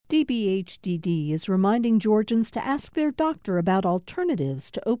DBHDD is reminding Georgians to ask their doctor about alternatives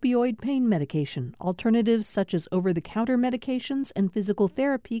to opioid pain medication. Alternatives such as over-the-counter medications and physical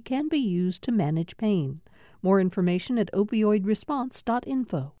therapy can be used to manage pain. More information at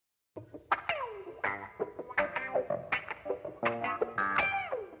opioidresponse.info.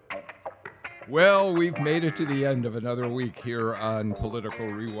 Well, we've made it to the end of another week here on Political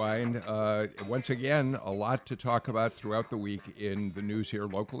Rewind. Once again, a lot to talk about throughout the week in the news here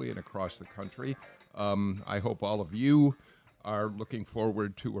locally and across the country. I hope all of you are looking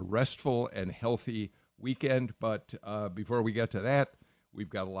forward to a restful and healthy weekend. But before we get to that, we've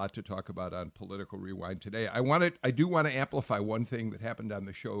got a lot to talk about on Political Rewind today. I do want to amplify one thing that happened on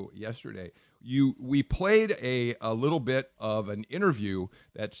the show yesterday. We played a little bit of an interview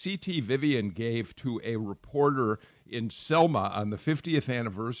that C.T. Vivian gave to a reporter in Selma on the 50th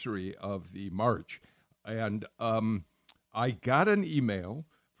anniversary of the march. And I got an email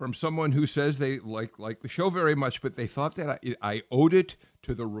from someone who says they like the show very much, but they thought that I owed it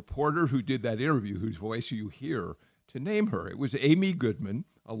to the reporter who did that interview, whose voice you hear, to name her. It was Amy Goodman,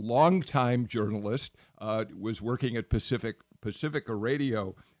 a longtime journalist, was working at Pacifica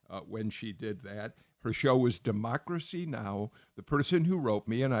Radio when she did that. Her show was Democracy Now! The person who wrote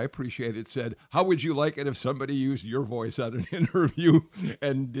me, and I appreciate it, said, how would you like it if somebody used your voice on an interview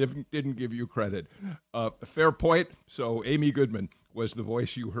and didn't give you credit? Fair point. So Amy Goodman was the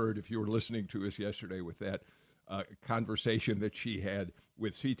voice you heard if you were listening to us yesterday with that conversation that she had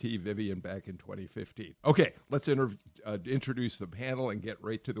with C.T. Vivian back in 2015. Okay, let's introduce the panel and get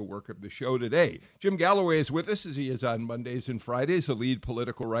right to the work of the show today. Jim Galloway is with us, as he is on Mondays and Fridays, the lead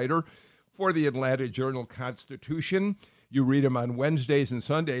political writer for the Atlanta Journal-Constitution. You read him on Wednesdays and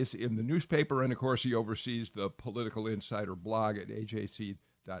Sundays in the newspaper, and of course he oversees the Political Insider blog at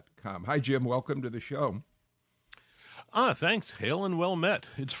ajc.com. Hi, Jim. Welcome to the show. Thanks. Hail and well met.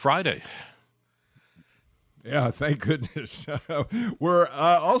 It's Friday. Yeah, thank goodness. We're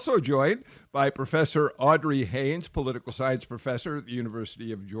also joined by Professor Audrey Haynes, political science professor at the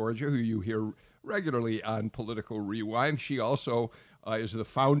University of Georgia, who you hear regularly on Political Rewind. She also is the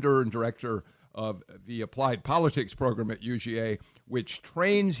founder and director of the Applied Politics program at UGA, which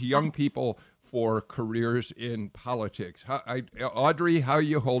trains young people for careers in politics. Audrey, how are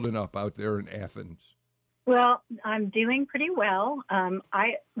you holding up out there in Athens? Well, I'm doing pretty well.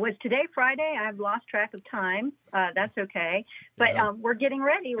 Was today Friday? I've lost track of time. That's okay. But we're getting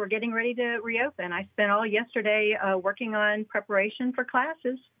ready. We're getting ready to reopen. I spent all yesterday working on preparation for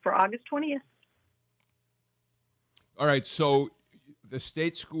classes for August 20th. All right. So the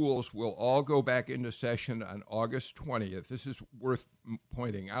state schools will all go back into session on August 20th. This is worth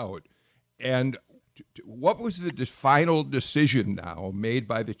pointing out. And what was the final decision now made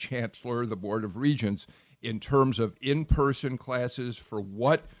by the chancellor, the Board of Regents, in terms of in-person classes for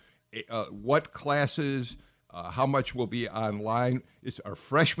what classes, how much will be online? Are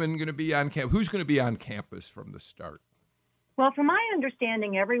freshmen going to be on campus? Who's going to be on campus from the start? Well, from my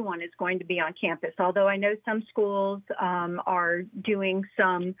understanding, everyone is going to be on campus, although I know some schools are doing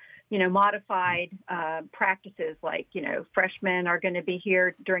some, modified practices, like, freshmen are going to be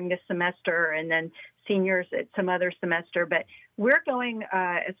here during this semester and then seniors at some other semester. But we're going,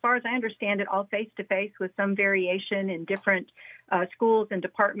 as far as I understand it, all face-to-face with some variation in different schools and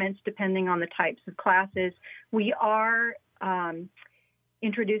departments, depending on the types of classes. We are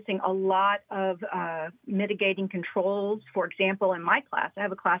introducing a lot of mitigating controls. For example, in my class, I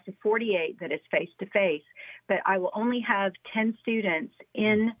have a class of 48 that is face-to-face, but I will only have 10 students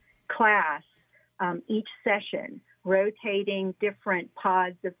in class each session, rotating different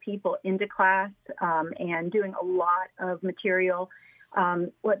pods of people into class and doing a lot of material,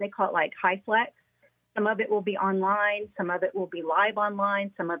 what they call like high flex. Some of it will be online, some of it will be live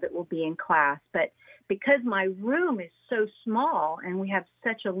online, some of it will be in class. But because my room is so small and we have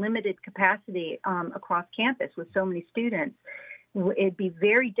such a limited capacity across campus with so many students, it'd be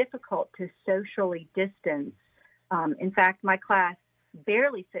very difficult to socially distance. In fact, my class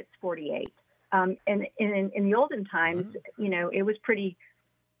barely fits 48. And in the olden times, it was pretty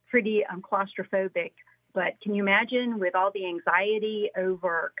claustrophobic. But can you imagine, with all the anxiety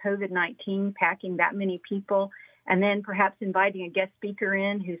over COVID-19, packing that many people, and then perhaps inviting a guest speaker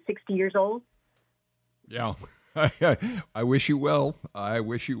in who's 60 years old? Yeah, I wish you well. I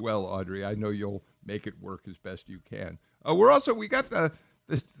wish you well, Audrey. I know you'll make it work as best you can. We got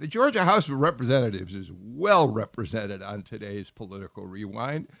the Georgia House of Representatives is well represented on today's Political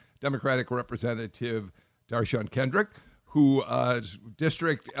Rewind. Democratic Representative Darshan Kendrick, whose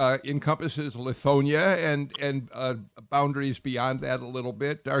district encompasses Lithonia and boundaries beyond that a little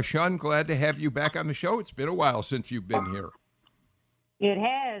bit. Darshan, glad to have you back on the show. It's been a while since you've been here. It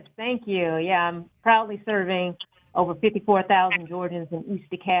has. Thank you. Yeah, I'm proudly serving over 54,000 Georgians in East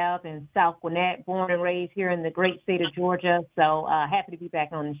DeKalb and South Gwinnett, born and raised here in the great state of Georgia. So happy to be back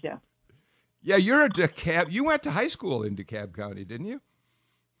on the show. Yeah, you're a DeKalb. You went to high school in DeKalb County, didn't you?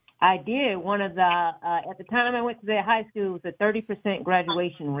 I did. One of the at the time I went to that high school, it was a 30%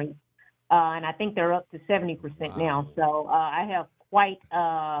 graduation rate, and I think they're up to 70% now. So I have quite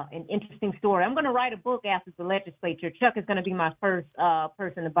an interesting story. I'm going to write a book after the legislature. Chuck is going to be my first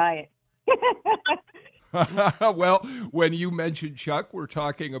person to buy it. Well, when you mentioned Chuck, we're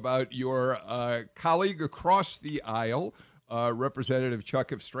talking about your colleague across the aisle, Representative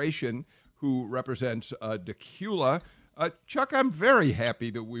Chuck Efstration, who represents Decula. Chuck, I'm very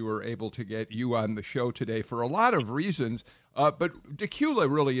happy that we were able to get you on the show today for a lot of reasons, but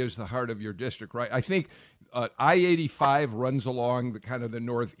Decula really is the heart of your district, right? I think I-85 runs along the kind of the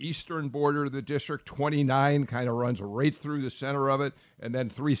northeastern border of the district, 29 kind of runs right through the center of it, and then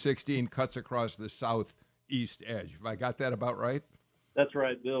 316 cuts across the southeast edge. Have I got that about right? That's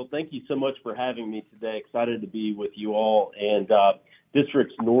right, Bill. Thank you so much for having me today. Excited to be with you all. And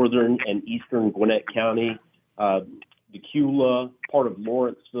districts northern and eastern Gwinnett County, Decula, part of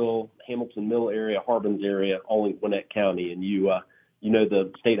Lawrenceville, Hamilton Mill area, Harbins area, all in Gwinnett County. And you know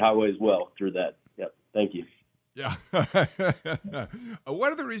the state highways well through that. Yep. Thank you. Yeah.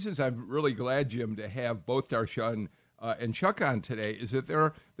 One of the reasons I'm really glad, Jim, to have both Darshan and Chuck on today is that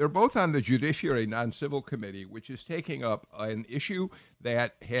they're both on the Judiciary Non-Civil Committee, which is taking up an issue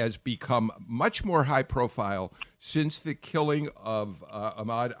that has become much more high profile since the killing of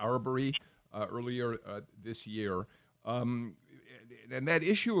Ahmaud Arbery earlier this year. And that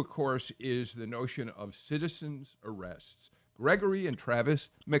issue, of course, is the notion of citizens' arrests. Gregory and Travis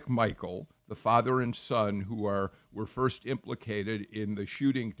McMichael, the father and son who were first implicated in the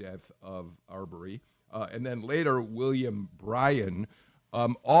shooting death of Arbery, and then later William Bryan,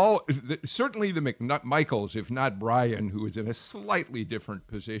 certainly the McMichaels, if not Bryan, who is in a slightly different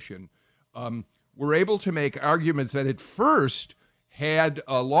position, were able to make arguments that at first had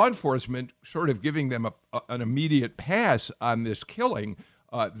law enforcement sort of giving them an immediate pass on this killing,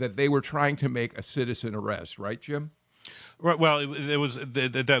 that they were trying to make a citizen arrest, right, Jim? Right. Well,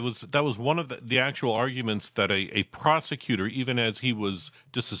 that was one of the actual arguments that a prosecutor, even as he was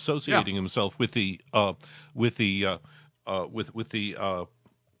disassociating himself with the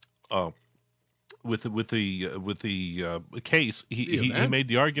case, he made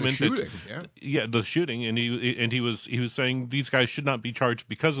the argument the shooting, and he was saying these guys should not be charged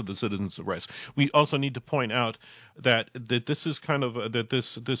because of the citizen's arrest. We also need to point out that this is kind of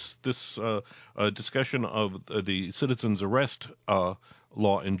this discussion of the citizen's arrest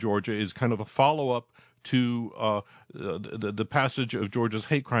law in Georgia is kind of a follow-up to the passage of Georgia's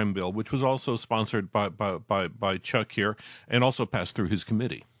hate crime bill, which was also sponsored by Chuck here and also passed through his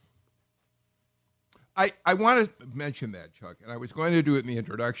committee. I want to mention that, Chuck, and I was going to do it in the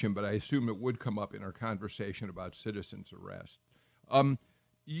introduction, but I assume it would come up in our conversation about citizens' arrest.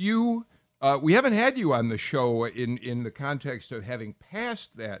 We haven't had you on the show in the context of having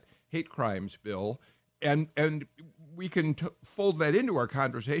passed that hate crimes bill, and we can fold that into our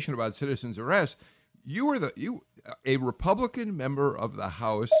conversation about citizens' arrest. You were a Republican member of the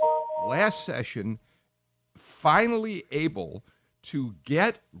House last session, finally able to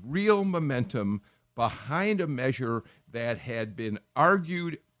get real momentum behind a measure that had been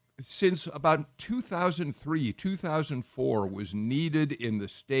argued since about 2003, 2004 was needed in the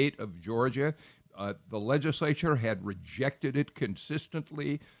state of Georgia. The legislature had rejected it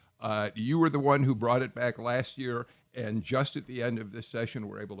consistently. You were the one who brought it back last year, and just at the end of this session,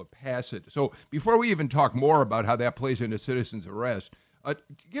 we're able to pass it. So before we even talk more about how that plays into citizens' arrest,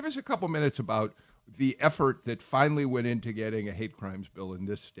 give us a couple minutes about the effort that finally went into getting a hate crimes bill in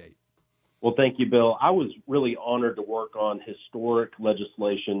this state. Well, thank you, Bill. I was really honored to work on historic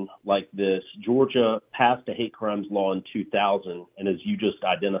legislation like this. Georgia passed a hate crimes law in 2000, and as you just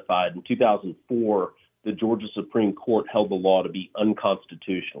identified, in 2004, the Georgia Supreme Court held the law to be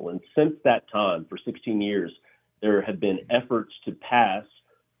unconstitutional. And since that time, for 16 years, there have been efforts to pass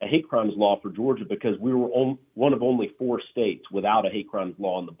a hate crimes law for Georgia because we were one of only 4 states without a hate crimes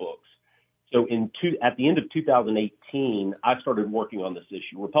law in the books. So at the end of 2018, I started working on this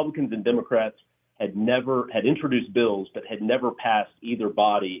issue. Republicans and Democrats had introduced bills, but had never passed either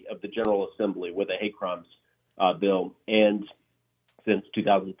body of the General Assembly with a hate crimes bill, and since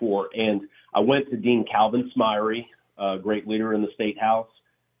 2004. And I went to Dean Calvin Smyrie, a great leader in the State House,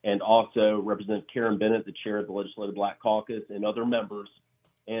 and also Representative Karen Bennett, the chair of the Legislative Black Caucus, and other members.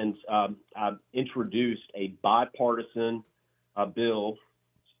 And I introduced a bipartisan bill,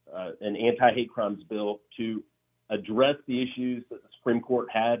 an anti-hate crimes bill, to address the issues that the Supreme Court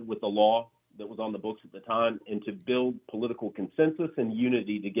had with the law that was on the books at the time, and to build political consensus and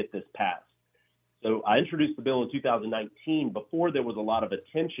unity to get this passed. So I introduced the bill in 2019 before there was a lot of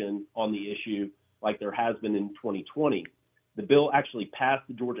attention on the issue like there has been in 2020. The bill actually passed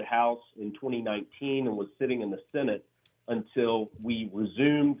the Georgia House in 2019 and was sitting in the Senate until we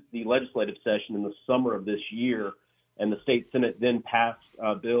resumed the legislative session in the summer of this year. And the state Senate then passed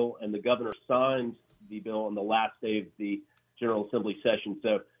a bill, and the governor signed the bill on the last day of the General Assembly session.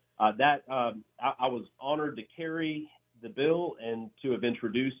 So I was honored to carry the bill and to have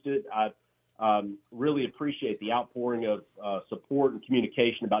introduced it. I really appreciate the outpouring of support and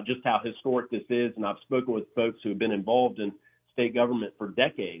communication about just how historic this is. And I've spoken with folks who have been involved in state government for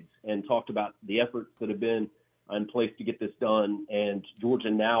decades and talked about the efforts that have been in place to get this done. And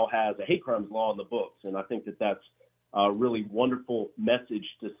Georgia now has a hate crimes law on the books. And I think that that's a really wonderful message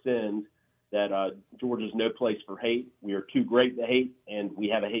to send, that Georgia's no place for hate. We are too great to hate, and we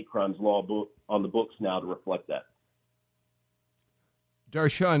have a hate crimes law on the books now to reflect that.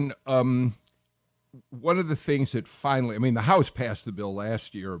 Darshan, one of the things that finally, the House passed the bill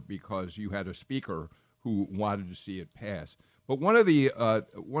last year because you had a speaker who wanted to see it pass. But one of the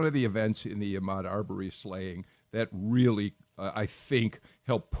events in the Ahmaud Arbery slaying that really, I think,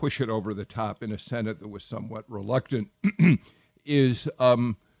 helped push it over the top in a Senate that was somewhat reluctant is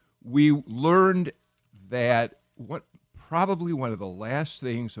we learned that probably one of the last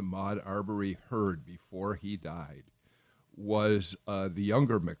things Ahmaud Arbery heard before he died was the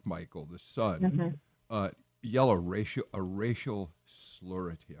younger McMichael, the son, yell a racial slur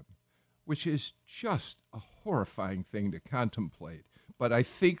at him, which is just a horrifying thing to contemplate. But I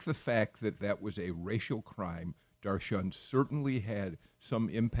think the fact that that was a racial crime, Darshan, certainly had some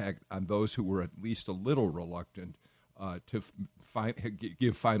impact on those who were at least a little reluctant to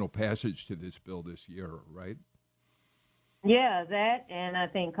give final passage to this bill this year, right? Yeah, that, and I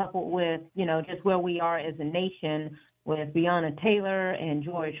think coupled with, just where we are as a nation with Breonna Taylor and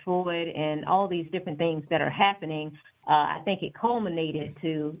George Floyd and all these different things that are happening, I think it culminated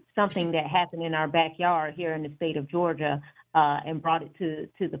to something that happened in our backyard here in the state of Georgia and brought it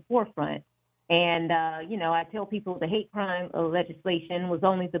to the forefront. And, I tell people the hate crime legislation was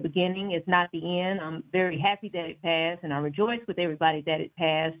only the beginning. It's not the end. I'm very happy that it passed, and I rejoice with everybody that it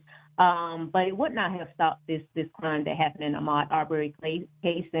passed. But it would not have stopped this crime that happened in Ahmaud Arbery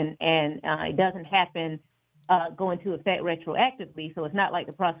case, and it doesn't happen go into effect retroactively. So it's not like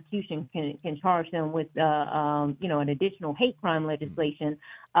the prosecution can charge them with, an additional hate crime legislation.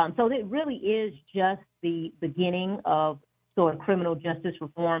 So it really is just the beginning of sort of criminal justice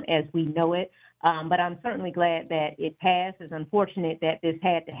reform as we know it. But I'm certainly glad that it passed. It's unfortunate that this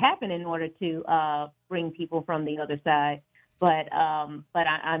had to happen in order to bring people from the other side. But I'm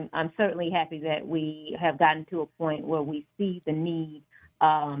certainly happy that we have gotten to a point where we see the need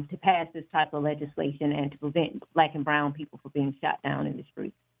to pass this type of legislation and to prevent Black and brown people from being shot down in the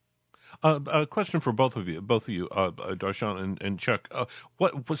streets. A question for both of you, Darshan and Chuck.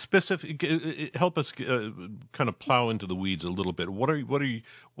 What specific? Help us kind of plow into the weeds a little bit.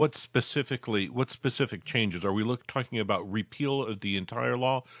 What specific changes are we talking about? Repeal of the entire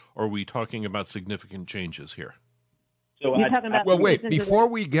law, or are we talking about significant changes here? So wait. Before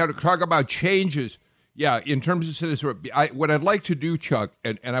we talk about changes, in terms of citizenship, what I'd like to do, Chuck,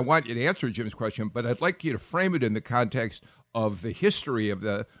 and I want you to answer Jim's question, but I'd like you to frame it in the context of the history of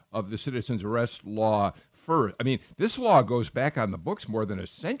the citizens arrest law first. This law goes back on the books more than a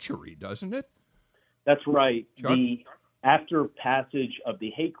century, doesn't it? That's right. Chuck? After passage of the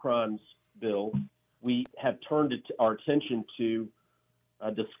hate crimes bill, we have turned our attention to a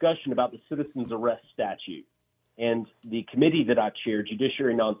discussion about the citizens arrest statute. And the committee that I chair,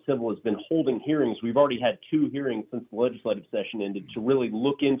 Judiciary Non-Civil, has been holding hearings. We've already had 2 hearings since the legislative session ended to really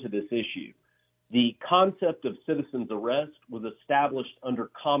look into this issue. The concept of citizens arrest was established under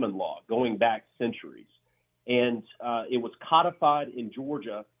common law going back centuries. And it was codified in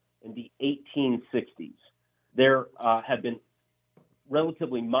Georgia in the 1860s. There have been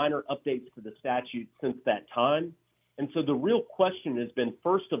relatively minor updates to the statute since that time. And so the real question has been,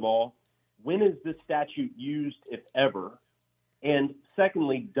 first of all, when is this statute used, if ever? And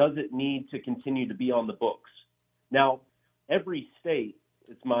secondly, does it need to continue to be on the books? Now, every state,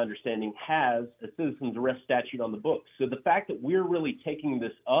 it's my understanding, has a citizens arrest statute on the books. So the fact that we're really taking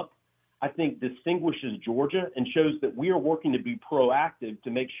this up, I think, distinguishes Georgia and shows that we are working to be proactive to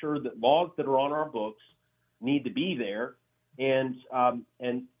make sure that laws that are on our books need to be there. And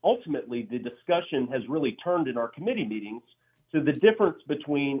ultimately, the discussion has really turned in our committee meetings to the difference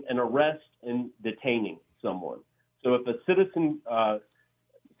between an arrest and detaining someone. So if a citizens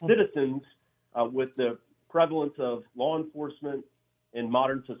with the prevalence of law enforcement in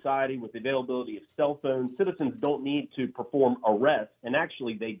modern society with the availability of cell phones, citizens don't need to perform arrests, and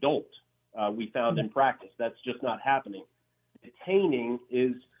actually they don't. We found in practice that's just not happening. Detaining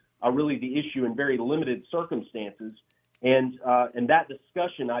is really the issue in very limited circumstances, and that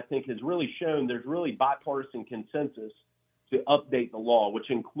discussion, I think, has really shown there's really bipartisan consensus to update the law, which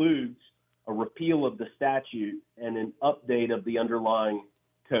includes a repeal of the statute and an update of the underlying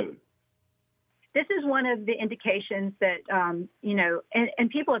code. This is one of the indications that, and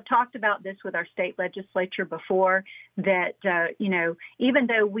people have talked about this with our state legislature before, that, even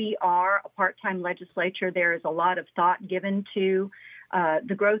though we are a part-time legislature, there is a lot of thought given to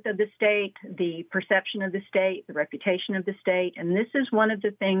the growth of the state, the perception of the state, the reputation of the state. And this is one of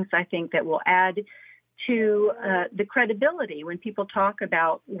the things I think that will add to the credibility when people talk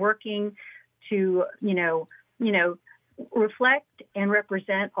about working to, reflect and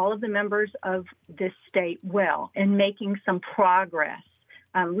represent all of the members of this state well and making some progress,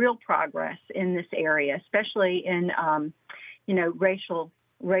 real progress in this area, especially in,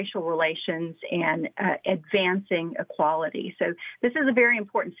 racial relations and advancing equality. So this is a very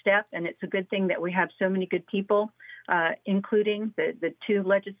important step, and it's a good thing that we have so many good people, including the two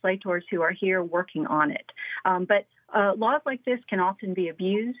legislators who are here working on it. But laws like this can often be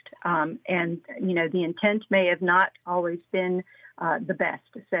abused, and, the intent may have not always been the best.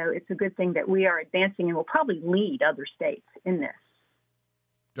 So it's a good thing that we are advancing and will probably lead other states in this.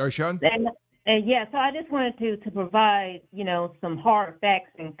 Darshan? So I just wanted to provide, some hard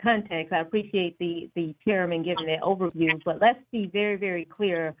facts and context. I appreciate the chairman giving that overview, but let's be very, very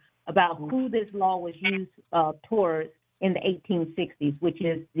clear about who this law was used towards in the 1860s, which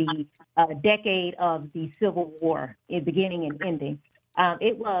is the decade of the Civil War, beginning and ending.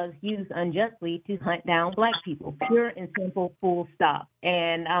 It was used unjustly to hunt down Black people, pure and simple, full stop.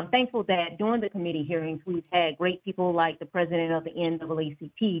 And I'm thankful that during the committee hearings, we've had great people like the president of the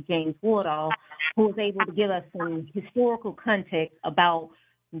NAACP, James Woodall, who was able to give us some historical context about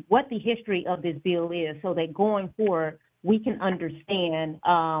what the history of this bill is, so that going forward, we can understand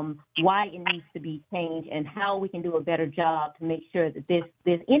why it needs to be changed and how we can do a better job to make sure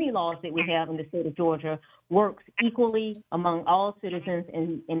that any laws that we have in the state of Georgia works equally among all citizens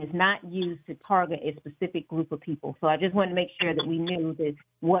and is not used to target a specific group of people. So I just wanted to make sure that we knew that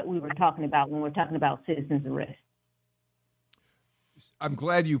what we were talking about when we're talking about citizens arrest. I'm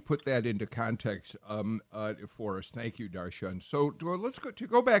glad you put that into context for us. Thank you, Darshan. So let's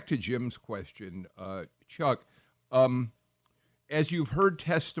go back to Jim's question, Chuck. As you've heard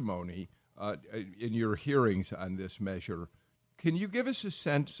testimony in your hearings on this measure, can you give us a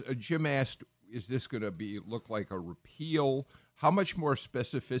sense? Jim asked, is this going to look like a repeal? How much more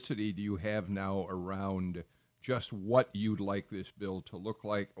specificity do you have now around just what you'd like this bill to look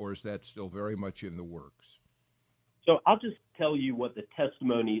like, or is that still very much in the works? So I'll just tell you what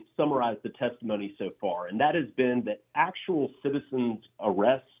summarize the testimony so far, and that has been that actual citizens'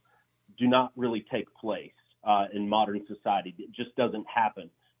 arrests do not really take place in modern society. It just doesn't happen.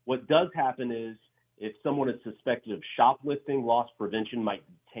 What does happen is if someone is suspected of shoplifting, loss prevention might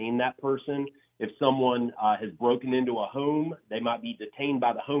detain that person. If someone has broken into a home, they might be detained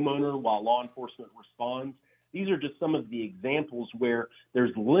by the homeowner while law enforcement responds. These are just some of the examples where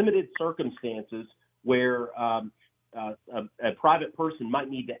there's limited circumstances where a private person might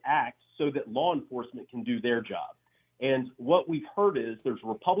need to act so that law enforcement can do their job. And what we've heard is there's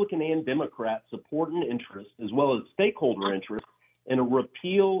Republican and Democrat support and interest, as well as stakeholder interest, in a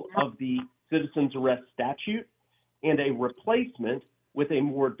repeal of the citizens arrest statute and a replacement with a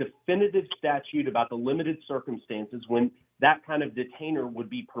more definitive statute about the limited circumstances when that kind of detainer would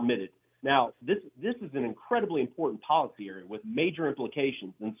be permitted. Now, this is an incredibly important policy area with major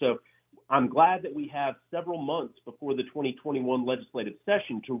implications. And so I'm glad that we have several months before the 2021 legislative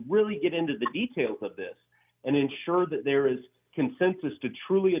session to really get into the details of this and ensure that there is consensus to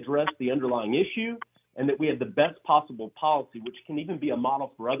truly address the underlying issue and that we have the best possible policy, which can even be a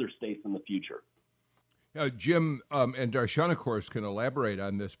model for other states in the future. Jim and Darshan, of course, can elaborate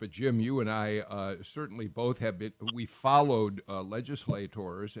on this, but Jim, you and I certainly both we followed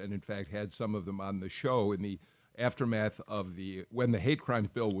legislators and, in fact, had some of them on the show in the aftermath of when the hate crimes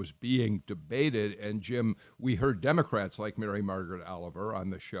bill was being debated. And, Jim, we heard Democrats like Mary Margaret Oliver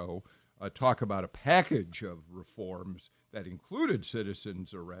on the show talk about a package of reforms that included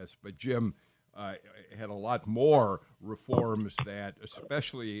citizens' arrest. But Jim had a lot more reforms that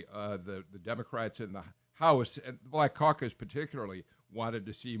especially the Democrats in the House, and the Black Caucus particularly, wanted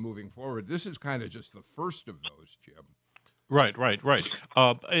to see moving forward. This is kind of just the first of those, Jim. Right. And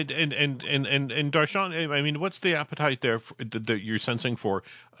Darshan, I mean, what's the appetite there that you're sensing for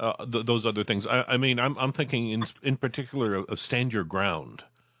those other things? I mean, I'm thinking in particular of stand your ground.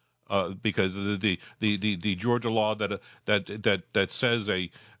 Because the Georgia law that says a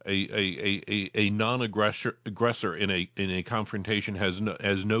non-aggressor in a confrontation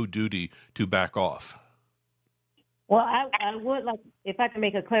has no duty to back off. Well, I would like, if I can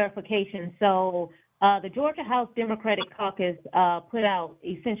make a clarification. So the Georgia House Democratic Caucus put out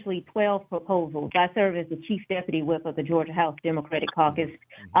essentially 12 proposals. I serve as the Chief Deputy Whip of the Georgia House Democratic Caucus,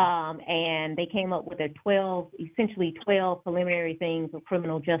 and they came up with essentially 12 preliminary things of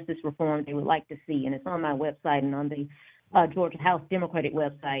criminal justice reform they would like to see, and it's on my website and on the Georgia House Democratic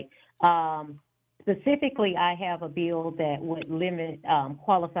website. Specifically, I have a bill that would limit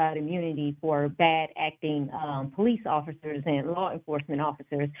qualified immunity for bad acting police officers and law enforcement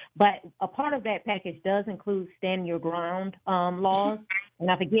officers. But a part of that package does include stand your ground laws, and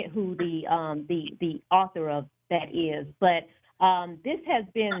I forget who the author of that is. But this has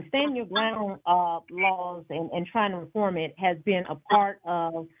been stand your ground laws and trying to reform it has been a part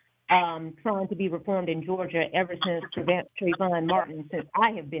of trying to be reformed in Georgia ever since Trayvon Martin, since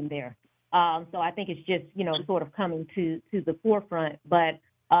I have been there. So I think it's just, sort of coming to the forefront. But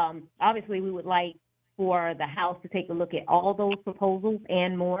obviously we would like for the House to take a look at all those proposals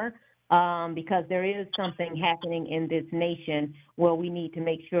and more, because there is something happening in this nation where we need to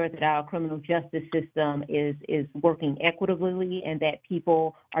make sure that our criminal justice system is working equitably and that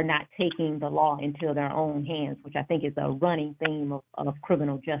people are not taking the law into their own hands, which I think is a running theme of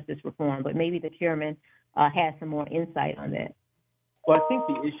criminal justice reform. But maybe the chairman has some more insight on that. Well, I think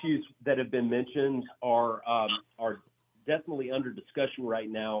the issues that have been mentioned are definitely under discussion right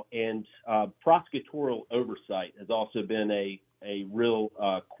now, and prosecutorial oversight has also been a real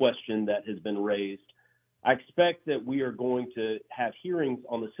question that has been raised. I expect that we are going to have hearings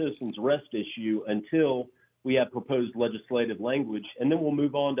on the citizen's arrest issue until we have proposed legislative language, and then we'll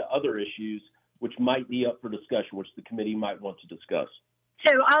move on to other issues which might be up for discussion, which the committee might want to discuss.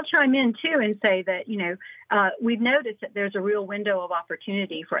 So I'll chime in, too, and say that, we've noticed that there's a real window of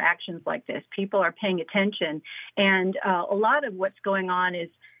opportunity for actions like this. People are paying attention. And a lot of what's going on is,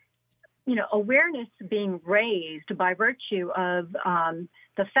 awareness being raised by virtue of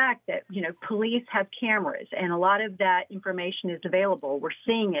the fact that, police have cameras and a lot of that information is available. We're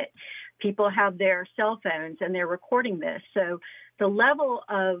seeing it. People have their cell phones and they're recording this. So the level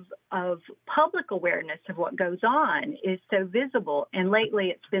of public awareness of what goes on is so visible, and lately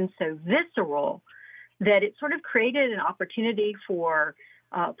it's been so visceral that it sort of created an opportunity for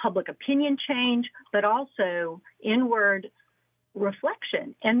public opinion change, but also inward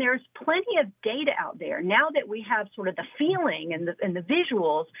reflection. And there's plenty of data out there. Now that we have sort of the feeling and the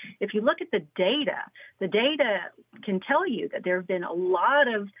visuals, if you look at the data can tell you that there have been a lot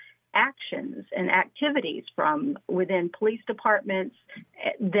of actions and activities from within police departments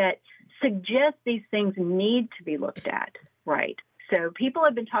that suggest these things need to be looked at, right? So people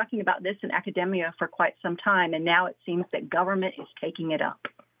have been talking about this in academia for quite some time, and now it seems that government is taking it up.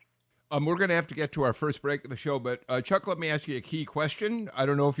 We're going to have to get to our first break of the show, but Chuck, let me ask you a key question. I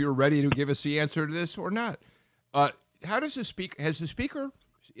don't know if you're ready to give us the answer to this or not. Has the speaker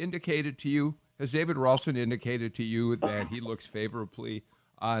indicated to you, has David Ralston indicated to you that he looks favorably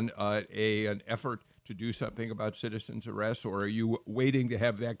on an effort to do something about citizens' arrests, or are you waiting to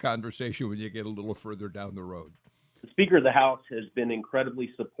have that conversation when you get a little further down the road? The Speaker of the House has been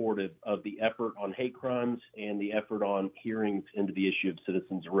incredibly supportive of the effort on hate crimes and the effort on hearings into the issue of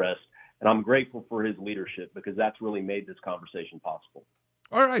citizens' arrest, and I'm grateful for his leadership because that's really made this conversation possible.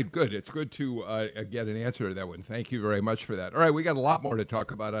 All right, good. It's good to get an answer to that one. Thank you very much for that. All right, we got a lot more to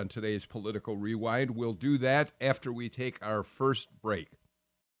talk about on today's Political Rewind. We'll do that after we take our first break.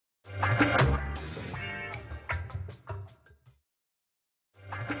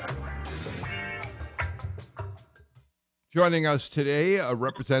 Joining us today,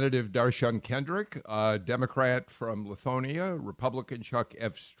 Representative Darshan Kendrick, Democrat from Lithonia, Republican Chuck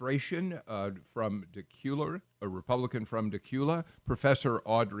F. Strachan from Decula, a Republican from Decula, Professor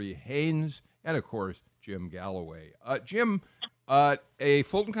Audrey Haynes, and, of course, Jim Galloway. Jim, a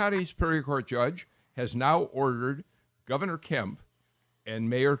Fulton County Superior Court judge has now ordered Governor Kemp and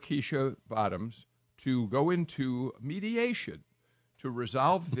Mayor Keisha Bottoms to go into mediation to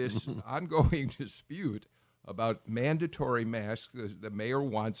resolve this ongoing dispute about mandatory masks. The mayor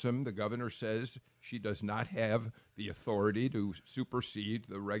wants them. The governor says she does not have the authority to supersede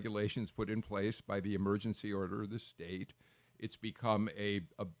the regulations put in place by the emergency order of the state. It's become a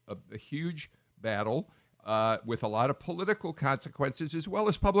huge battle. with a lot of political consequences as well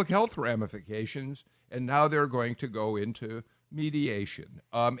as public health ramifications. And now they're going to go into mediation.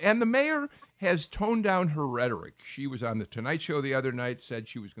 And the mayor has toned down her rhetoric. She was on the Tonight Show the other night, said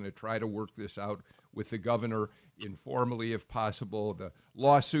she was going to try to work this out with the governor informally if possible. The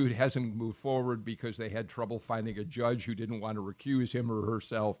lawsuit hasn't moved forward because they had trouble finding a judge who didn't want to recuse him or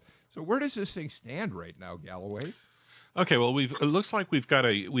herself. So where does this thing stand right now, Galloway? Okay, well, it looks like we've got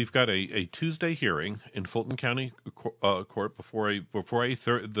a Tuesday hearing in Fulton County Court before a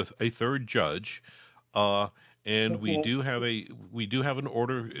third judge, and we do have an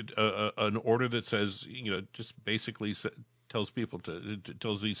order that says, just basically tells people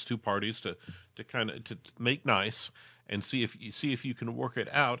tells these two parties to kind of to make nice and see if you can work it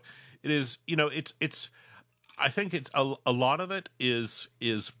out. It is it's I think it's a lot of it is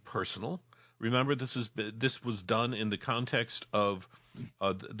personal. Remember, this was done in the context of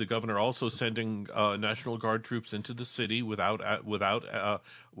the governor also sending National Guard troops into the city without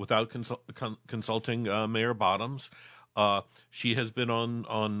consulting Mayor Bottoms. She has been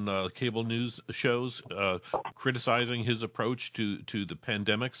on cable news shows criticizing his approach to the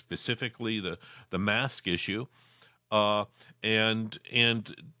pandemic, specifically the mask issue, and.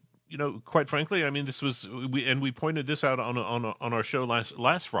 Quite frankly, I mean, this was we pointed this out on our show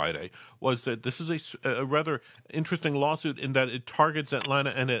last Friday, was that this is a rather interesting lawsuit in that it targets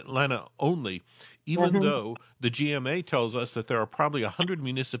Atlanta and Atlanta only, even though the GMA tells us that there are probably 100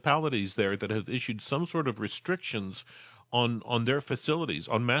 municipalities there that have issued some sort of restrictions on their facilities,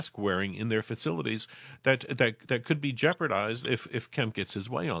 on mask wearing in their facilities, that could be jeopardized if Kemp gets his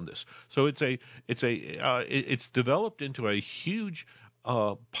way on this. So it's developed into a huge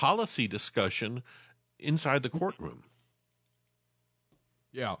policy discussion inside the courtroom.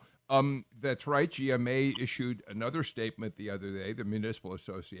 Yeah, that's right. GMA issued another statement the other day, the Municipal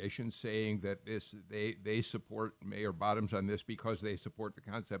Association, saying that they support Mayor Bottoms on this because they support the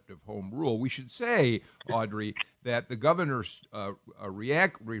concept of home rule. We should say, Audrey, that the governor's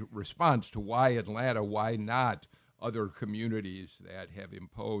response to why Atlanta, why not other communities that have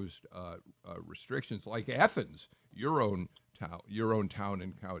imposed restrictions like Athens, your own town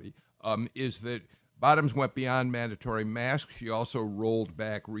and county, is that Bottoms went beyond mandatory masks. She also rolled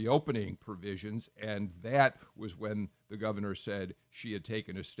back reopening provisions, and that was when the governor said she had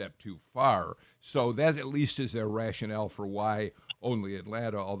taken a step too far. So that at least is their rationale for why only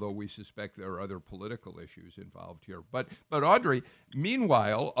Atlanta, although we suspect there are other political issues involved here. But Audrey,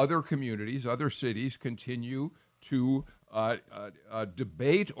 meanwhile, other communities, other cities continue to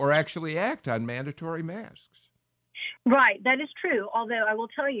debate or actually act on mandatory masks. Right, that is true. Although I will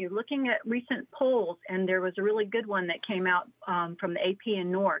tell you, looking at recent polls, and there was a really good one that came out from the AP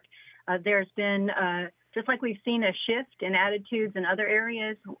in Newark, there's been, just like we've seen a shift in attitudes in other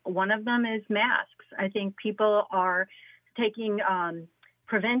areas, one of them is masks. I think people are taking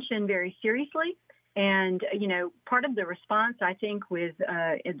prevention very seriously. And, part of the response, I think, with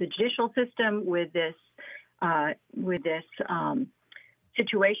the judicial system, with this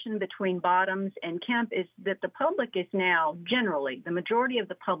situation between Bottoms and Kemp, is that the public is now generally, the majority of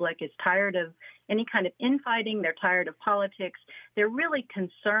the public is tired of any kind of infighting. They're tired of politics. They're really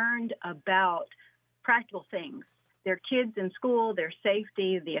concerned about practical things, their kids in school, their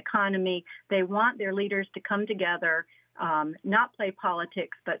safety, the economy. They want their leaders to come together, not play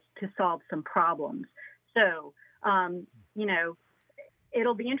politics, but to solve some problems. So,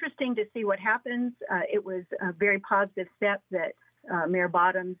 it'll be interesting to see what happens. It was a very positive step that Mayor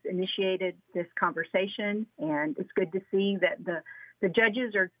Bottoms initiated this conversation, and it's good to see that the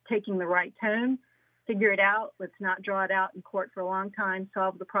judges are taking the right tone. Figure it out. Let's not draw it out in court for a long time.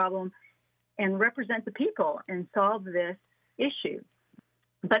 Solve the problem and represent the people and solve this issue.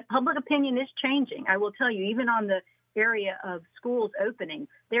 But public opinion is changing. I will tell you, even on the area of schools opening,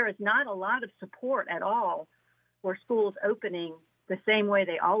 there is not a lot of support at all for schools opening the same way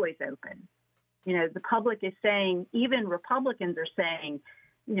they always open. The public is saying, even Republicans are saying,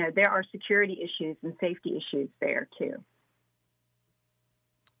 there are security issues and safety issues there too.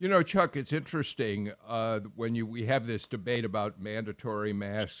 Chuck, it's interesting when we have this debate about mandatory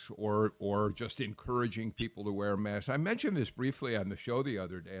masks or just encouraging people to wear masks. I mentioned this briefly on the show the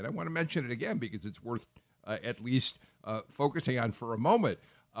other day, and I want to mention it again because it's worth at least focusing on for a moment.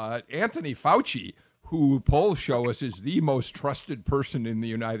 Anthony Fauci, who polls show us is the most trusted person in the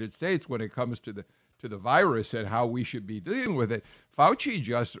United States when it comes to the virus and how we should be dealing with it. Fauci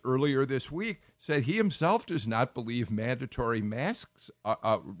just earlier this week said he himself does not believe mandatory masks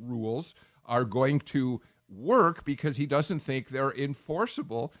rules are going to work because he doesn't think they're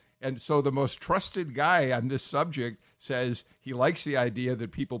enforceable. And so the most trusted guy on this subject says he likes the idea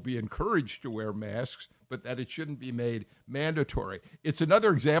that people be encouraged to wear masks, but that it shouldn't be made mandatory. It's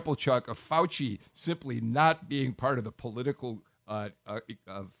another example, Chuck, of Fauci simply not being part of the political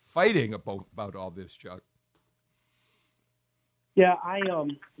fighting about all this, Chuck. Yeah, I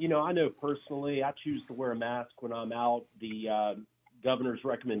know personally, I choose to wear a mask when I'm out. The governor's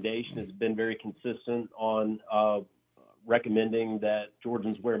recommendation has been very consistent on recommending that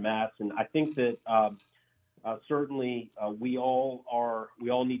Georgians wear masks, and I think that certainly we all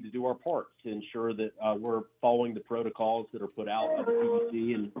need to do our part to ensure that we're following the protocols that are put out by the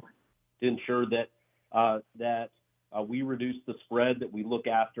CDC, and to ensure that we reduce the spread, that we look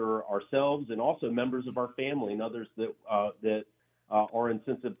after ourselves and also members of our family and others that are in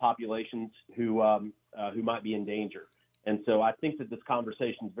sensitive populations who might be in danger. And so I think that this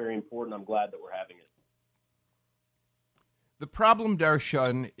conversation is very important. I'm glad that we're having it. The problem,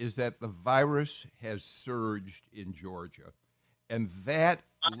 Darshan, is that the virus has surged in Georgia, and that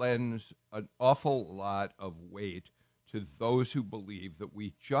lends an awful lot of weight to those who believe that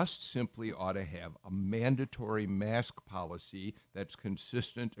we just simply ought to have a mandatory mask policy that's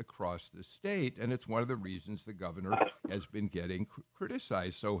consistent across the state, and it's one of the reasons the governor has been getting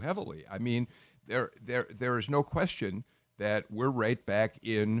criticized so heavily. I mean, there is no question that we're right back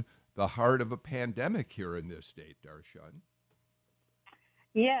in the heart of a pandemic here in this state, Darshan.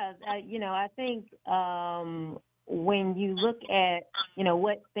 Yeah, I think when you look at,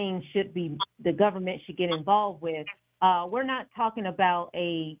 what things the government should get involved with, we're not talking about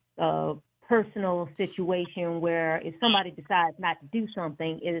a personal situation where if somebody decides not to do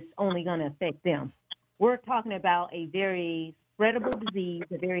something, it's only going to affect them. We're talking about a very spreadable disease,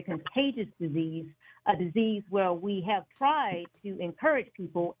 a very contagious disease, a disease where we have tried to encourage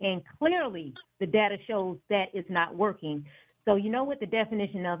people, and clearly the data shows that it's not working. So you know what the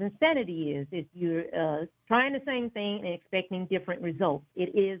definition of insanity is. If you're trying the same thing and expecting different results,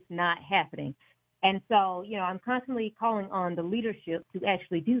 it is not happening. And so, I'm constantly calling on the leadership to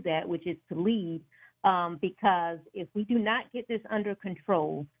actually do that, which is to lead, because if we do not get this under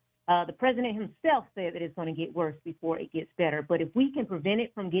control, the president himself said that it's going to get worse before it gets better. But if we can prevent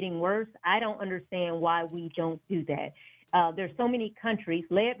it from getting worse, I don't understand why we don't do that. There's so many countries,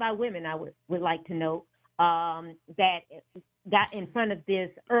 led by women, I would like to note, that got in front of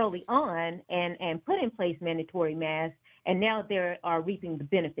this early on and put in place mandatory masks, and now they are reaping the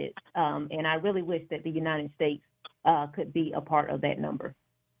benefits. And I really wish that the United States could be a part of that number.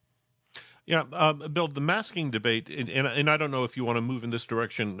 Yeah, Bill, the masking debate, and I don't know if you want to move in this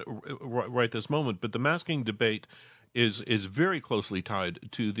direction right this moment, but the masking debate is very closely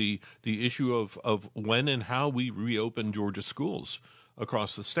tied to the issue of when and how we reopen Georgia schools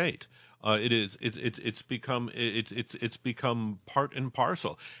across the state. It's become part and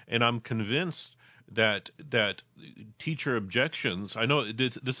parcel, and I'm convinced that teacher objections. I know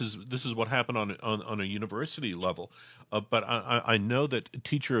this is what happened on a university level, but I know that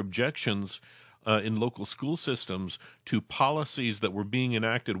teacher objections in local school systems to policies that were being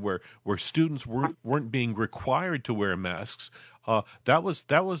enacted where students weren't being required to wear masks. That was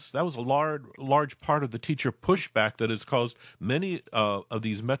a large part of the teacher pushback that has caused many of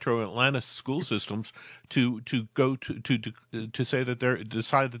these Metro Atlanta school systems to go to say that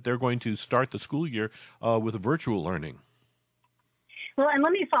decide that they're going to start the school year with virtual learning. Well, and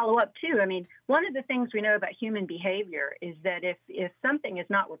let me follow up, too. I mean, one of the things we know about human behavior is that if something is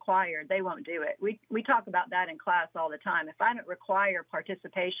not required, they won't do it. We talk about that in class all the time. If I don't require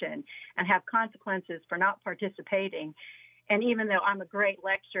participation and have consequences for not participating, and even though I'm a great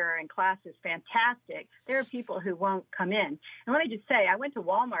lecturer and class is fantastic, there are people who won't come in. And let me just say, I went to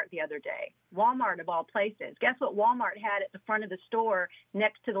Walmart the other day, Walmart of all places. Guess what Walmart had at the front of the store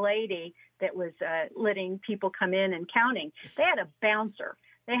next to the lady that was letting people come in and counting? They had a bouncer.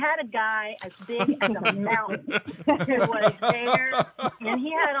 They had a guy as big as a mountain who was there, and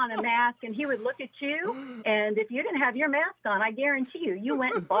he had on a mask, and he would look at you, and if you didn't have your mask on, I guarantee you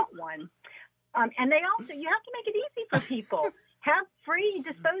went and bought one. And they also, you have to make it easy for people. Have free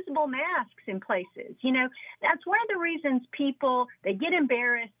disposable masks in places. That's one of the reasons people, they get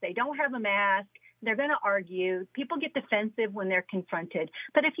embarrassed. They don't have a mask. They're going to argue. People get defensive when they're confronted.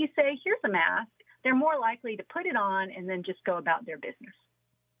 But if you say, here's a mask, they're more likely to put it on and then just go about their business.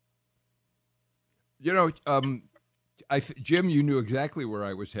 Jim, you knew exactly where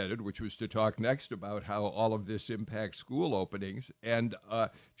I was headed, which was to talk next about how all of this impacts school openings. And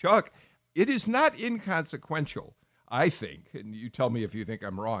Chuck, it is not inconsequential, I think, and you tell me if you think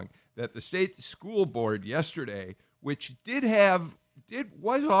I'm wrong, that the state school board yesterday, which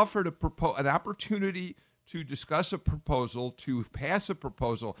was offered an opportunity to discuss a proposal, to pass a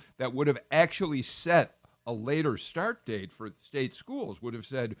proposal that would have actually set a later start date for state schools, would have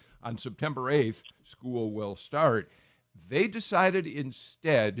said on September 8th, school will start. They decided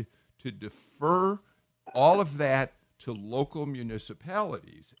instead to defer all of that to local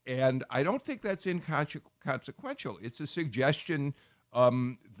municipalities. And I don't think that's inconsequential. It's a suggestion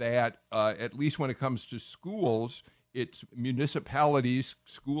that, at least when it comes to schools, it's municipalities,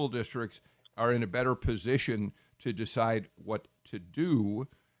 school districts are in a better position to decide what to do.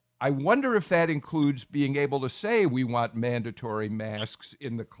 I wonder if that includes being able to say we want mandatory masks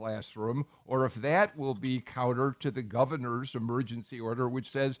in the classroom, or if that will be counter to the governor's emergency order, which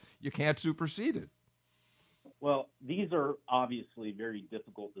says you can't supersede it. Well, these are obviously very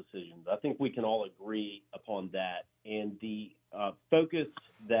difficult decisions. I think we can all agree upon that. And the focus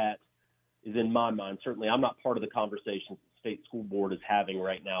that is in my mind, certainly I'm not part of the conversations the state school board is having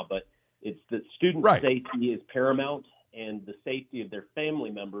right now, but it's that student safety is paramount, and the safety of their family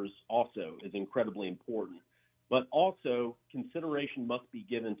members also is incredibly important. But also consideration must be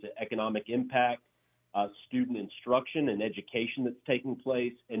given to economic impact, student instruction and education that's taking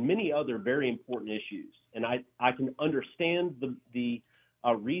place, and many other very important issues. And I can understand the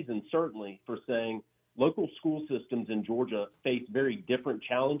reason, certainly, for saying local school systems in Georgia face very different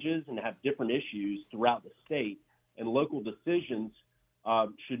challenges and have different issues throughout the state, and local decisions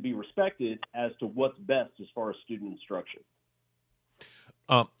should be respected as to what's best as far as student instruction.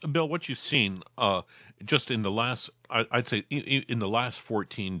 Bill, what you've seen just in the last, I'd say in the last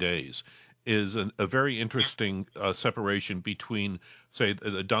 14 days, is a very interesting separation between, say,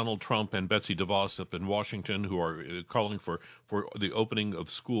 Donald Trump and Betsy DeVos up in Washington, who are calling for the opening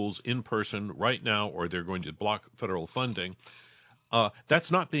of schools in person right now, or they're going to block federal funding.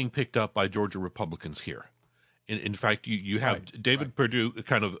 That's not being picked up by Georgia Republicans here. In fact, you have David Perdue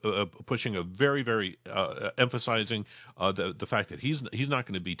kind of pushing a very, very emphasizing the fact that he's not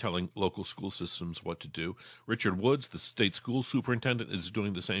going to be telling local school systems what to do. Richard Woods, the state school superintendent, is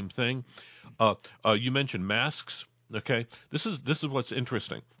doing the same thing. You mentioned masks. Okay, this is what's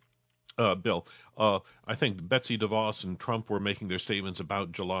interesting. Bill, I think Betsy DeVos and Trump were making their statements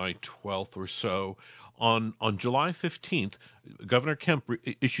about July 12th or so. On July 15th, Governor Kemp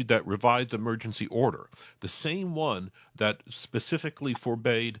issued that revised emergency order, the same one that specifically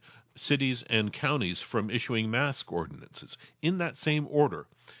forbade cities and counties from issuing mask ordinances. In that same order,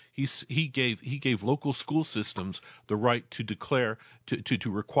 he gave local school systems the right to declare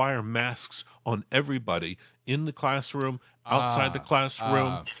to require masks on everybody in the classroom, outside the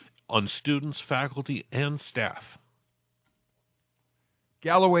classroom, on students, faculty, and staff.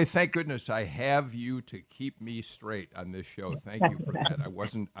 Galloway, thank goodness I have you to keep me straight on this show. Thank you for that. I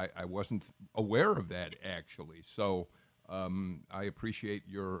wasn't aware of that, actually. So I appreciate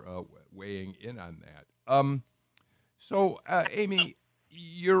your weighing in on that. Amy,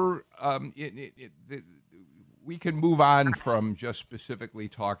 we can move on from just specifically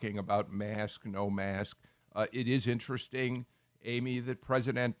talking about mask, no mask. It is interesting, Amy, that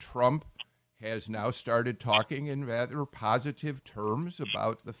President Trump has now started talking in rather positive terms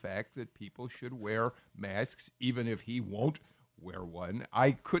about the fact that people should wear masks, even if he won't wear one.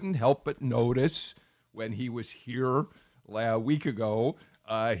 I couldn't help but notice when he was here a week ago,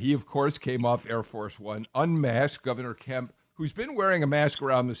 he, of course, came off Air Force One, unmasked. Governor Kemp, who's been wearing a mask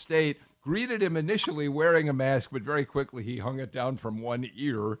around the state, greeted him initially wearing a mask, but very quickly he hung it down from one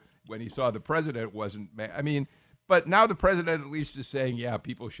ear when he saw the president wasn't. But now the president at least is saying, yeah,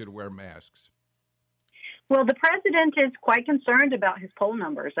 people should wear masks. Well, the president is quite concerned about his poll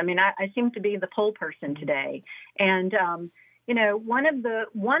numbers. I mean, I seem to be the poll person today. And, one of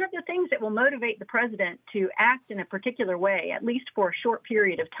the things that will motivate the president to act in a particular way, at least for a short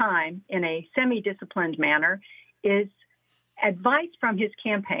period of time in a semi-disciplined manner, is advice from his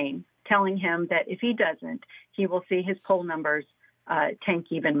campaign telling him that if he doesn't, he will see his poll numbers tank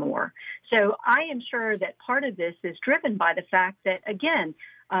even more. So I am sure that part of this is driven by the fact that, again,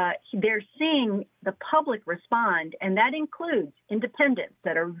 they're seeing the public respond, and that includes independents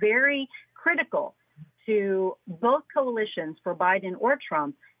that are very critical to both coalitions for Biden or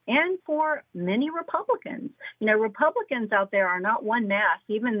Trump and for many Republicans. Republicans out there are not one mass.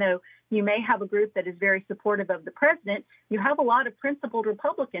 Even though you may have a group that is very supportive of the president, you have a lot of principled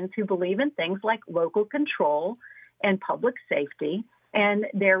Republicans who believe in things like local control and public safety, and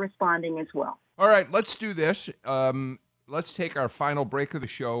they're responding as well. All right, let's do this. Let's take our final break of the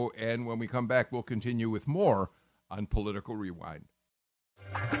show, and when we come back, we'll continue with more on Political Rewind.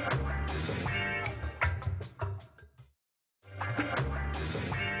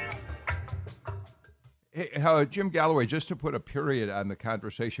 Hey, Jim Galloway, just to put a period on the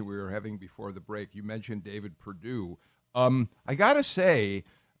conversation we were having before the break, you mentioned David Perdue. I got to say,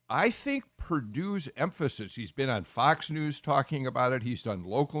 I think Perdue's emphasis, he's been on Fox News talking about it. He's done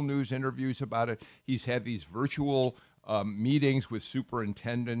local news interviews about it. He's had these virtual meetings with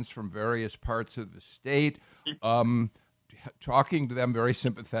superintendents from various parts of the state, talking to them very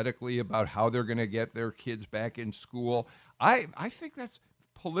sympathetically about how they're going to get their kids back in school. I think that's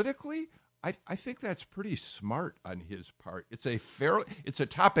politically, I think that's pretty smart on his part. It's a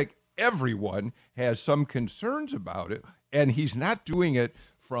topic everyone has some concerns about it, and he's not doing it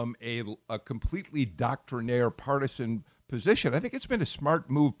from a completely doctrinaire partisan position. I think it's been a smart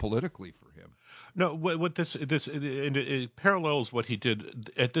move politically for him. No, what it parallels what he did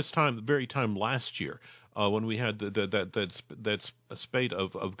at this very time last year, when we had that spate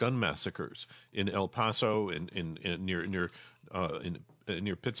of gun massacres in El Paso and near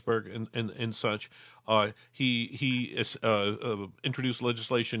Pittsburgh and such. He introduced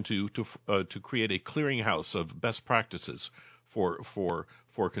legislation to create a clearinghouse of best practices for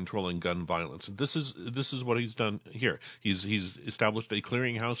controlling gun violence. This is what he's done here. He's established a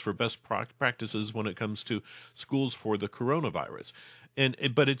clearinghouse for best practices when it comes to schools for the coronavirus.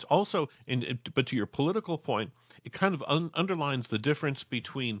 But it's also, but to your political point, it kind of underlines the difference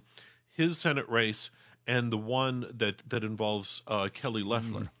between his Senate race and the one that involves Kelly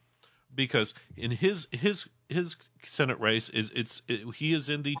Loeffler, because in his Senate race he is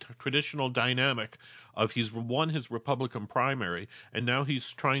in the traditional dynamic of he's won his Republican primary and now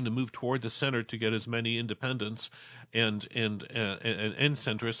he's trying to move toward the center to get as many independents and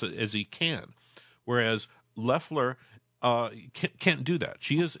centrists as he can, whereas Loeffler can't do that.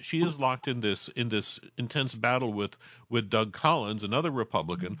 She is locked in this intense battle with Doug Collins, another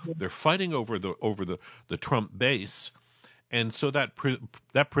Republican. They're fighting over the Trump base, and so that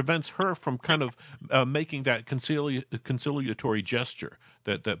prevents her from kind of making that conciliatory gesture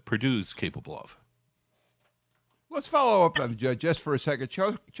that Perdue's capable of. Let's follow up on just for a second.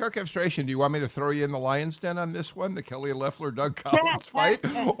 Chuck Evstration, do you want me to throw you in the lion's den on this one, the Kelly Loeffler, Doug Collins fight?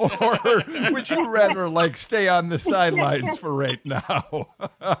 Or would you rather stay on the sidelines for right now?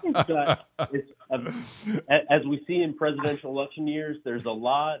 As we see in presidential election years, there's a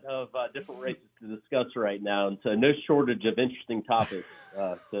lot of different races to discuss right now, and so no shortage of interesting topics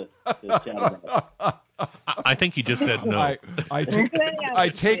to chat about. I think he just said no. I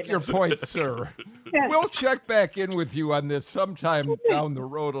take your point, sir. We'll check back in with you on this sometime down the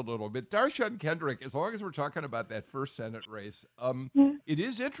road a little bit. Darshan Kendrick, as long as we're talking about that first Senate race, it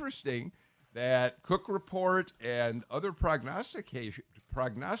is interesting that Cook Report and other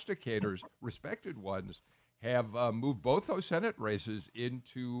prognosticators, respected ones, have moved both those Senate races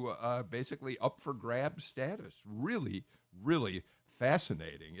into basically up for grab status. Really, really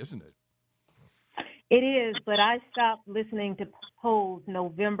fascinating, isn't it? It is, but I stopped listening to polls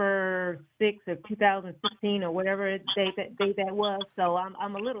November 6th of 2016 or whatever day that was, so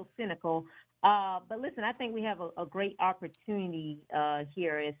I'm a little cynical. But listen, I think we have a great opportunity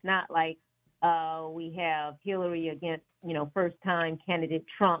here. It's not like we have Hillary against, first-time candidate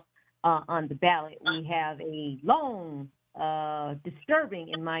Trump on the ballot. We have a long,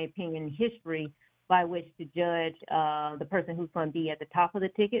 disturbing, in my opinion, history by which to judge the person who's going to be at the top of the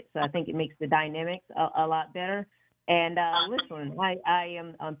ticket. So I think it makes the dynamics a lot better. And listen,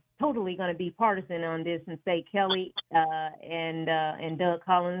 I'm totally going to be partisan on this and say Kelly and Doug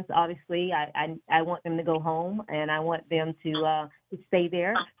Collins. Obviously, I want them to go home and I want them to stay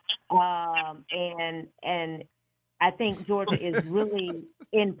there. And I think Georgia is really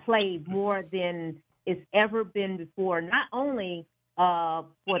in play more than it's ever been before. Not only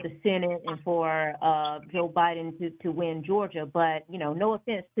for the Senate and for Joe Biden to win Georgia. But, no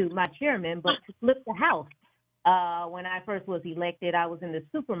offense to my chairman, but to flip the House. When I first was elected, I was in the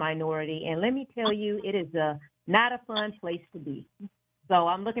super minority. And let me tell you, it is not a fun place to be. So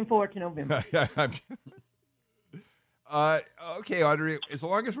I'm looking forward to November. Okay, Audrey, as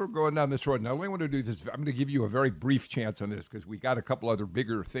long as we're going down this road, and I only want to do this, I'm going to give you a very brief chance on this because we got a couple other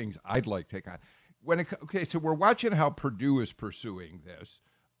bigger things I'd like to take on. So we're watching how Perdue is pursuing this.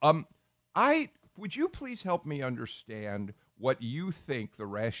 Would you please help me understand what you think the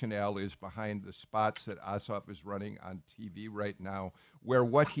rationale is behind the spots that Ossoff is running on TV right now, where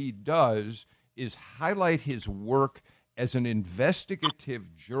what he does is highlight his work as an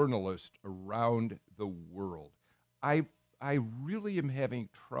investigative journalist around the world? I really am having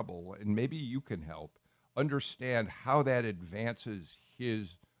trouble, and maybe you can help, understand how that advances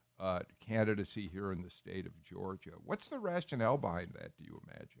his candidacy here in the state of Georgia. What's the rationale behind that, do you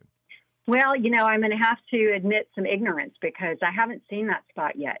imagine? Well, I'm going to have to admit some ignorance because I haven't seen that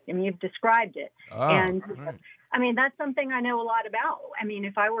spot yet. I mean, you've described it. And, right. I mean, that's something I know a lot about. I mean,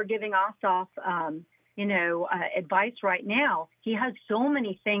 if I were giving Ossoff, advice right now, he has so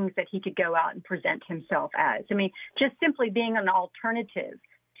many things that he could go out and present himself as. I mean, just simply being an alternative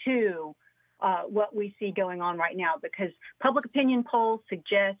to what we see going on right now, because public opinion polls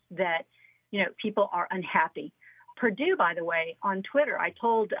suggest that, people are unhappy. Purdue, by the way, on Twitter, I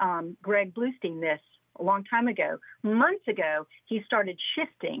told Greg Bluestein this a long time ago. Months ago, he started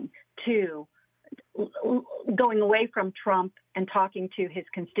shifting to going away from Trump and talking to his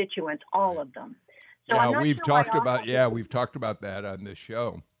constituents, all of them. So yeah, we've talked about that on this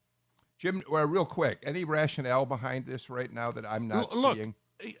show. Jim, real quick, any rationale behind this right now that I'm not seeing?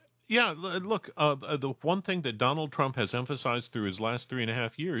 Yeah, look, the one thing that Donald Trump has emphasized through his last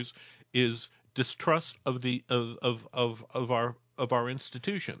 3.5 years is distrust of our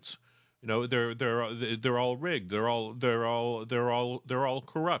institutions. They're all rigged. They're all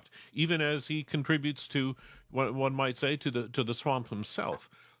corrupt. Even as he contributes to what one might say to the swamp himself.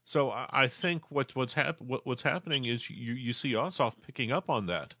 So I think what's happening is you see Ossoff picking up on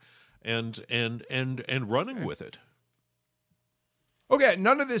that, and running with it. Okay,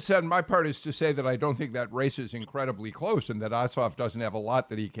 none of this on my part is to say that I don't think that race is incredibly close and that Ossoff doesn't have a lot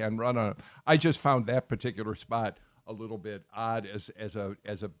that he can run on. I just found that particular spot a little bit odd as a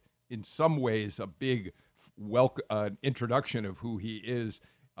in some ways a big introduction of who he is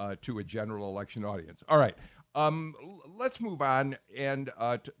to a general election audience. All right, let's move on and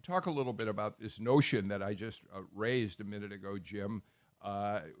talk a little bit about this notion that I just raised a minute ago, Jim.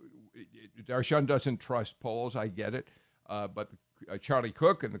 Darshun doesn't trust polls. I get it, but Charlie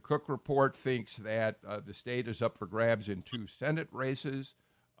Cook and the Cook Report thinks that the state is up for grabs in 2 Senate races.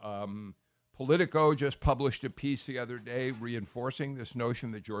 Politico just published a piece the other day reinforcing this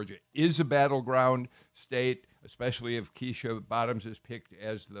notion that Georgia is a battleground state, especially if Keisha Bottoms is picked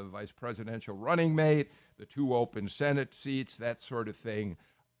as the vice presidential running mate, the 2 open Senate seats, that sort of thing.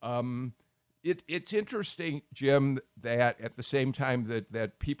 It's interesting, Jim, that at the same time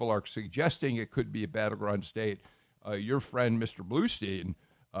that people are suggesting it could be a battleground state, your friend, Mr. Bluestein,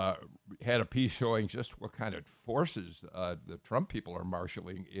 had a piece showing just what kind of forces the Trump people are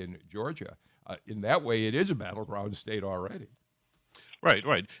marshaling in Georgia. In that way, it is a battleground state already. Right.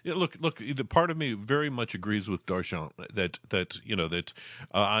 Yeah, look. The part of me very much agrees with Darshun that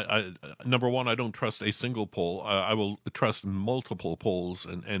I number one, I don't trust a single poll. I will trust multiple polls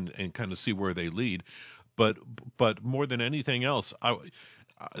and kind of see where they lead. But more than anything else,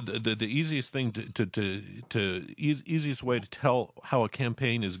 the easiest thing easiest way to tell how a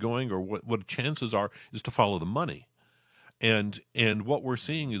campaign is going or what chances are is to follow the money. And what we're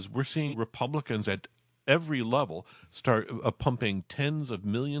seeing is Republicans at every level start pumping tens of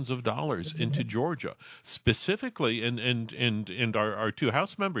millions of dollars into Georgia, specifically, and our 2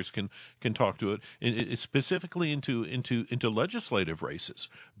 House members can talk to it, specifically into legislative races,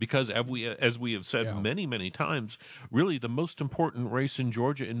 because as we have said many times, really the most important race in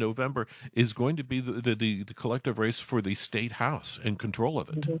Georgia in November is going to be the collective race for the state house and control of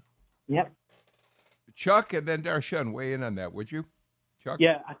it. Mm-hmm. Yep. Chuck, and then Darshun, weigh in on that, would you? Chuck?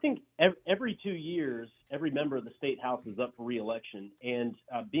 Yeah, I think every 2 years, every member of the state house is up for re-election. And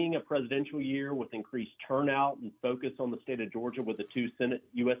being a presidential year with increased turnout and focus on the state of Georgia with the 2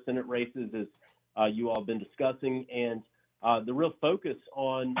 U.S. Senate races, as you all have been discussing, and the real focus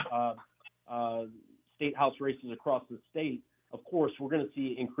on state house races across the state, of course, we're going to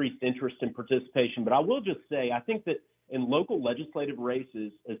see increased interest and participation. But I will just say, I think that in local legislative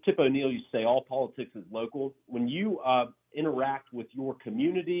races, as Tip O'Neill used to say, all politics is local. When you interact with your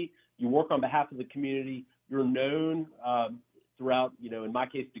community, you work on behalf of the community, you're known throughout, in my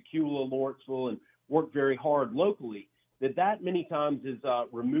case, Decula, Lawrenceville, and work very hard locally, that many times is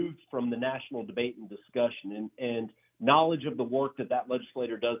removed from the national debate and discussion. And knowledge of the work that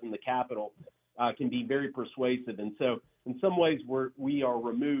legislator does in the Capitol can be very persuasive. And so in some ways we are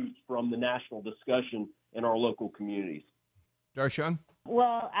removed from the national discussion in our local communities. Darshun?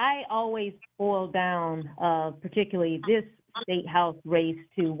 Well, I always boil down, particularly this state house race,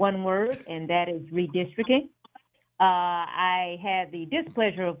 to one word, and that is redistricting. I had the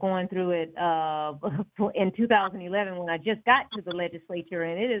displeasure of going through it in 2011 when I just got to the legislature,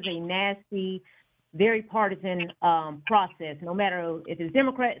 and it is a nasty, very partisan process. No matter if it's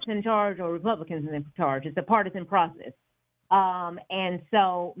Democrats in charge or Republicans in charge, it's a partisan process. And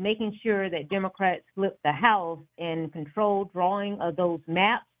so making sure that Democrats flip the House and control drawing of those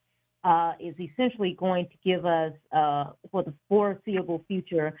maps is essentially going to give us, for the foreseeable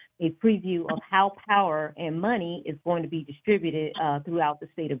future, a preview of how power and money is going to be distributed throughout the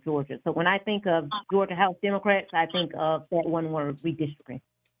state of Georgia. So when I think of Georgia House Democrats, I think of that one word, redistricting.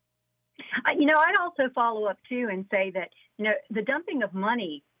 I'd also follow up, too, and say that, the dumping of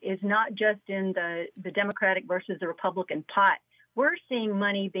money is not just in the Democratic versus the Republican pot. We're seeing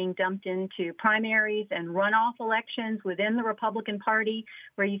money being dumped into primaries and runoff elections within the Republican Party,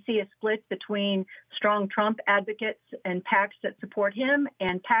 where you see a split between strong Trump advocates and PACs that support him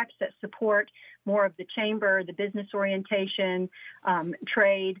and PACs that support more of the chamber, the business orientation,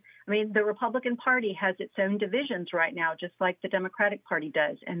 trade. I mean, the Republican Party has its own divisions right now, just like the Democratic Party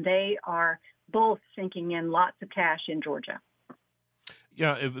does, and they are both sinking in lots of cash in Georgia.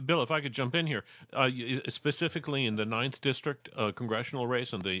 Yeah, Bill, if I could jump in here, specifically in the 9th district congressional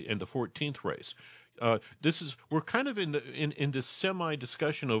race and the 14th race, we're kind of in this semi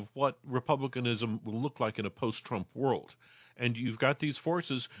discussion of what republicanism will look like in a post-Trump world. And you've got these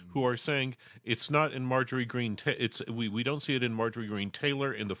forces who are saying it's not in Marjorie Greene. We don't see it in Marjorie Greene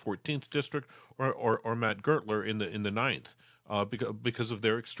Taylor in the 14th district or Matt Gertler in the 9th because of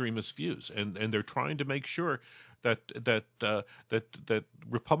their extremist views, and they're trying to make sure that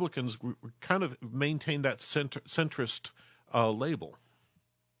Republicans kind of maintain that centrist label.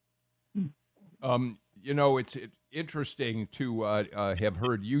 It's interesting to have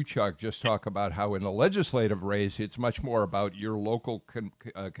heard you, Chuck, just talk about how in a legislative race, it's much more about your local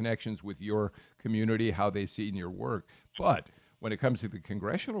connections with your community, how they see in your work. But when it comes to the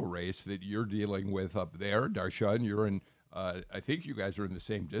congressional race that you're dealing with up there, Darshan, you're in, I think you guys are in the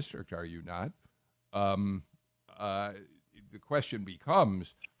same district, are you not? The question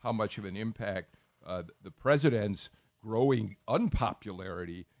becomes how much of an impact the president's growing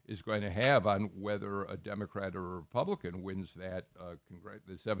unpopularity is going to have on whether a Democrat or a Republican wins that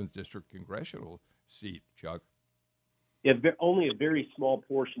the 7th District congressional seat, Chuck. Yeah, only a very small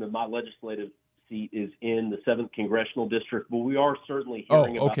portion of my legislative seat is in the 7th congressional district, but we are certainly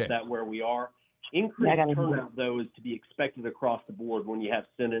hearing about that where we are. Increased turnout, though, is to be expected across the board when you have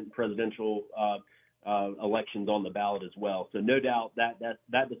Senate and presidential elections on the ballot as well. So no doubt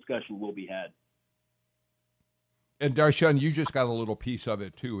that discussion will be had. And Darshan, you just got a little piece of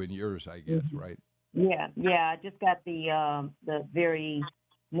it too in yours, I guess, right? Yeah. I just got the very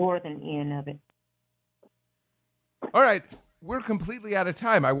northern end of it. All right, we're completely out of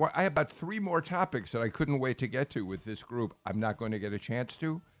time. I have about 3 more topics that I couldn't wait to get to with this group. I'm not going to get a chance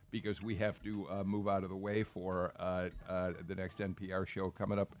to because we have to move out of the way for the next NPR show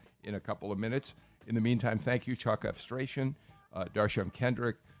coming up in a couple of minutes. In the meantime, thank you, Chuck F. Strachan, Darshan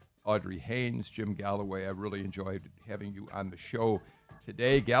Kendrick, Audrey Haynes, Jim Galloway. I really enjoyed having you on the show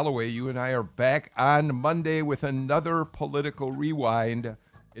today. Galloway, you and I are back on Monday with another Political Rewind.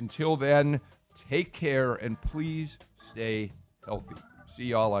 Until then, take care and please stay healthy. See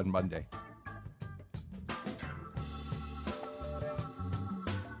y'all on Monday.